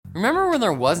Remember when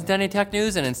there wasn't any tech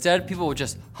news and instead people would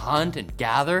just hunt and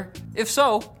gather? If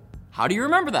so, how do you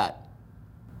remember that?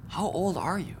 How old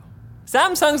are you?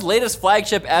 Samsung's latest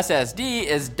flagship SSD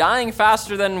is dying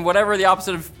faster than whatever the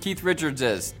opposite of Keith Richards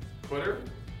is. Twitter?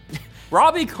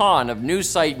 Robbie Kahn of news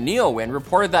site NeoWin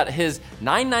reported that his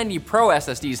 990 Pro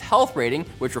SSD's health rating,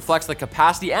 which reflects the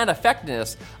capacity and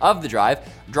effectiveness of the drive,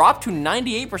 dropped to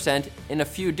 98% in a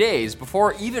few days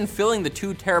before even filling the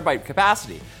 2 terabyte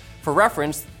capacity. For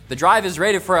reference, the drive is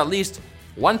rated for at least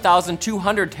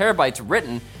 1,200 terabytes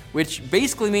written, which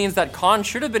basically means that Kahn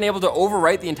should have been able to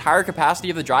overwrite the entire capacity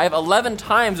of the drive 11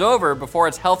 times over before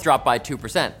its health dropped by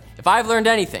 2%. If I've learned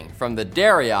anything from the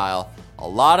dairy aisle, a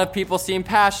lot of people seem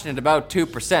passionate about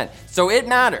 2%, so it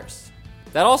matters.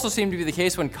 That also seemed to be the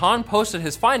case when Kahn posted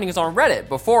his findings on Reddit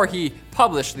before he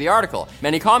published the article.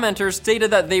 Many commenters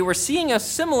stated that they were seeing a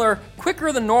similar,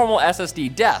 quicker than normal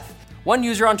SSD death. One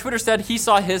user on Twitter said he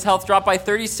saw his health drop by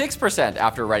 36%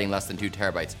 after writing less than 2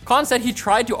 terabytes. Kahn said he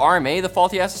tried to RMA the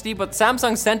faulty SSD, but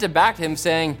Samsung sent it back to him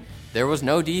saying there was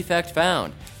no defect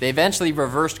found. They eventually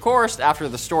reversed course after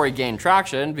the story gained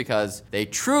traction because they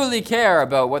truly care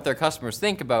about what their customers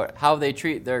think about how they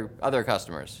treat their other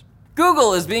customers.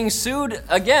 Google is being sued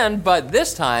again, but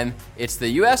this time it's the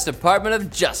US Department of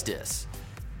Justice.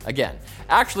 Again.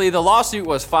 Actually, the lawsuit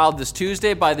was filed this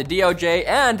Tuesday by the DOJ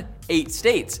and 8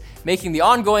 states, making the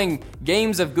ongoing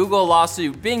Games of Google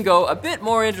lawsuit bingo a bit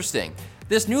more interesting.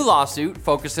 This new lawsuit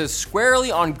focuses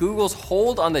squarely on Google's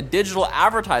hold on the digital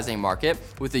advertising market,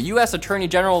 with the US Attorney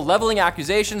General leveling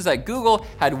accusations that Google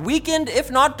had weakened,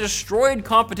 if not destroyed,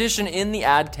 competition in the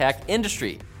ad tech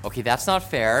industry. Okay, that's not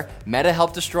fair. Meta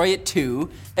helped destroy it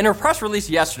too. In a press release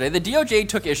yesterday, the DOJ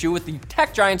took issue with the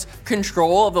tech giant's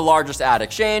control of the largest ad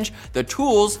exchange, the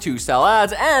tools to sell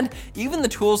ads, and even the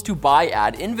tools to buy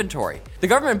ad inventory. The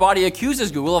government body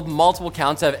accuses Google of multiple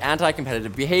counts of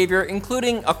anti-competitive behavior,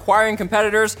 including acquiring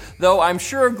competitors, though I'm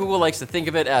sure Google likes to think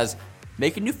of it as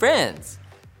making new friends,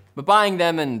 but buying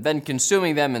them and then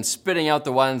consuming them and spitting out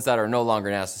the ones that are no longer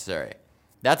necessary.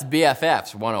 That's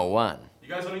BFFs 101. You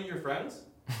guys want to eat your friends?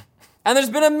 And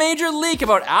there's been a major leak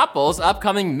about Apple's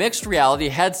upcoming mixed reality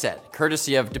headset,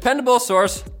 courtesy of dependable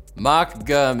source Mark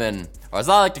Gurman, or as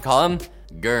I like to call him,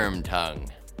 Germtongue.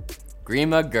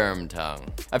 Grima Germtongue.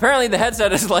 Apparently the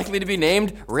headset is likely to be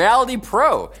named Reality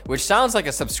Pro, which sounds like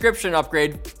a subscription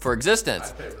upgrade for existence.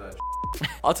 I'd pay for that.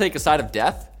 I'll take a side of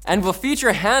death. And will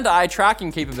feature hand-eye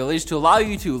tracking capabilities to allow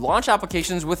you to launch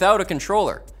applications without a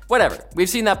controller. Whatever, we've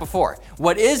seen that before.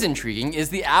 What is intriguing is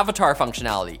the avatar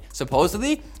functionality.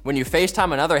 Supposedly, when you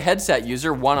FaceTime another headset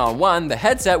user one-on-one, the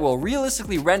headset will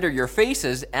realistically render your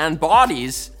faces and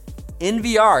bodies in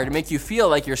VR to make you feel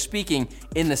like you're speaking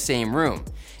in the same room.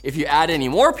 If you add any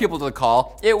more people to the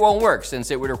call, it won't work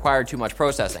since it would require too much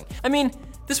processing. I mean,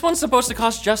 this one's supposed to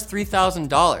cost just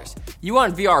 $3,000. You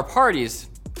want VR parties,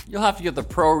 you'll have to get the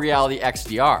Pro Reality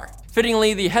XDR.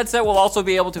 Fittingly, the headset will also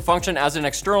be able to function as an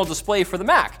external display for the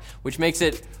Mac, which makes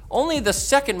it only the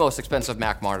second most expensive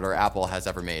Mac monitor Apple has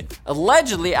ever made.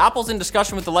 Allegedly, Apple's in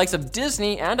discussion with the likes of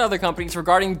Disney and other companies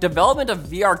regarding development of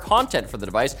VR content for the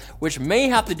device, which may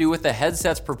have to do with the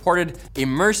headset's purported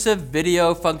immersive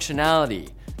video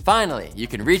functionality. Finally, you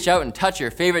can reach out and touch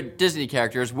your favorite Disney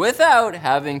characters without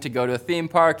having to go to a theme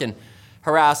park and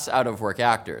harass out-of-work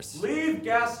actors. Leave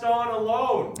Gaston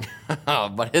alone!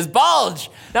 But his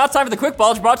bulge! Now it's time for the Quick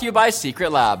Bulge, brought to you by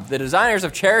Secret Lab, the designers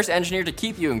of chairs engineered to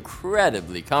keep you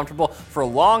incredibly comfortable for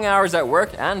long hours at work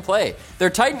and play.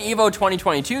 Their Titan Evo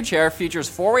 2022 chair features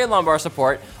 4-way lumbar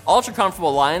support,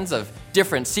 ultra-comfortable lines of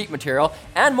different seat material,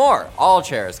 and more. All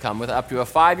chairs come with up to a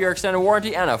 5-year extended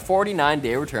warranty and a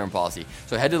 49-day return policy.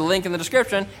 So head to the link in the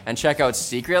description and check out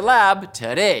Secret Lab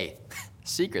today.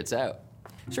 Secret's out.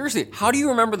 Seriously, how do you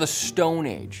remember the Stone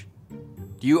Age?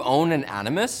 Do you own an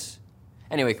Animus?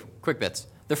 Anyway, quick bits.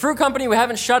 The fruit company we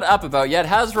haven't shut up about yet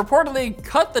has reportedly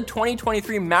cut the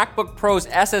 2023 MacBook Pro's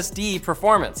SSD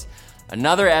performance.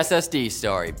 Another SSD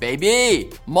story, baby!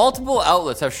 Multiple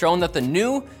outlets have shown that the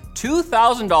new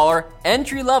 $2,000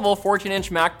 entry-level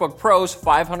 14-inch MacBook Pro's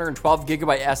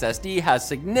 512GB SSD has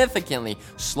significantly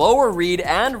slower read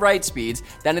and write speeds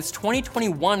than its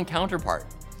 2021 counterpart.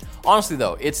 Honestly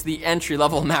though, it's the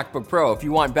entry-level MacBook Pro. If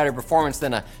you want better performance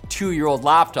than a 2-year-old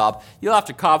laptop, you'll have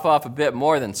to cough up a bit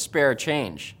more than spare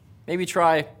change. Maybe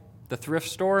try the thrift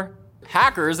store?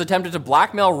 Hackers attempted to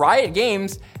blackmail Riot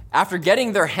Games after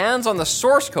getting their hands on the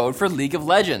source code for League of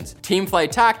Legends, Teamfight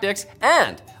Tactics,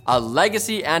 and a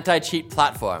legacy anti-cheat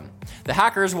platform. The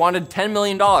hackers wanted $10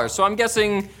 million, so I'm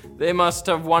guessing They must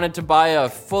have wanted to buy a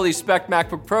fully spec'd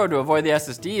MacBook Pro to avoid the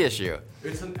SSD issue.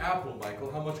 It's an Apple,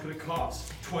 Michael. How much could it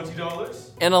cost?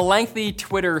 $20? In a lengthy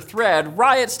Twitter thread,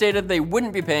 Riot stated they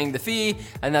wouldn't be paying the fee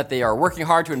and that they are working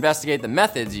hard to investigate the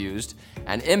methods used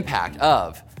and impact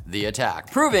of the attack,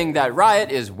 proving that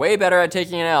Riot is way better at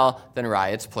taking an L than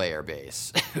Riot's player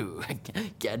base.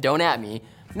 Don't at me.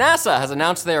 NASA has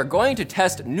announced they are going to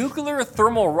test nuclear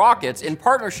thermal rockets in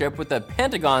partnership with the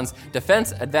Pentagon's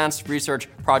Defense Advanced Research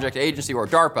Project Agency, or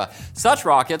DARPA. Such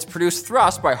rockets produce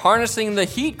thrust by harnessing the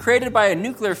heat created by a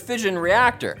nuclear fission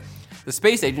reactor. The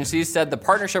space agency said the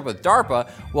partnership with DARPA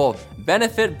will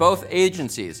benefit both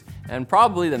agencies, and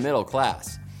probably the middle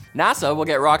class. NASA will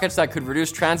get rockets that could reduce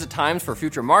transit times for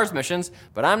future Mars missions,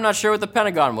 but I'm not sure what the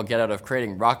Pentagon will get out of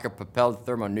creating rocket-propelled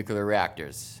thermonuclear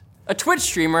reactors. A Twitch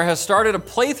streamer has started a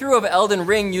playthrough of Elden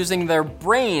Ring using their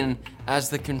brain as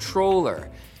the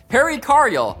controller. Perry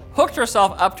Caryll hooked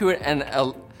herself up to an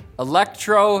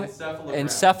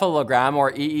electroencephalogram,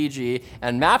 or EEG,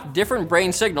 and mapped different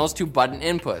brain signals to button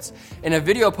inputs. In a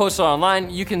video posted online,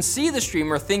 you can see the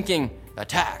streamer thinking,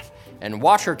 "attack," and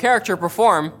watch her character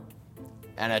perform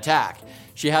an attack.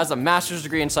 She has a master's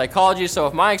degree in psychology, so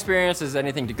if my experience is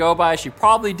anything to go by, she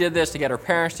probably did this to get her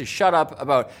parents to shut up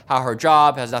about how her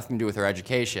job has nothing to do with her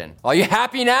education. Are you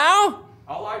happy now?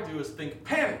 All I do is think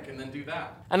panic and then do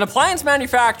that. And appliance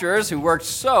manufacturers who worked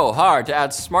so hard to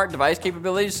add smart device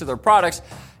capabilities to their products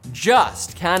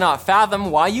just cannot fathom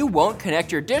why you won't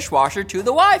connect your dishwasher to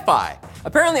the Wi-Fi.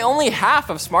 Apparently only half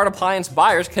of smart appliance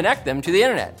buyers connect them to the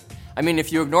internet. I mean,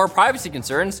 if you ignore privacy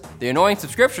concerns, the annoying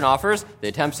subscription offers, the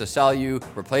attempts to sell you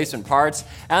replacement parts,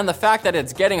 and the fact that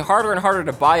it's getting harder and harder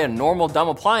to buy a normal dumb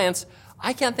appliance,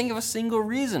 I can't think of a single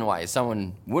reason why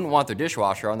someone wouldn't want their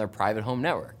dishwasher on their private home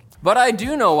network. But I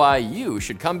do know why you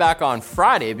should come back on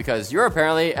Friday, because you're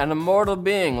apparently an immortal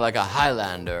being like a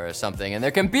Highlander or something, and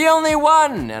there can be only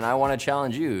one, and I want to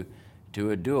challenge you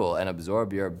to a duel and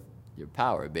absorb your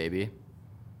power, baby.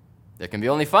 There can be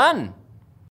only fun.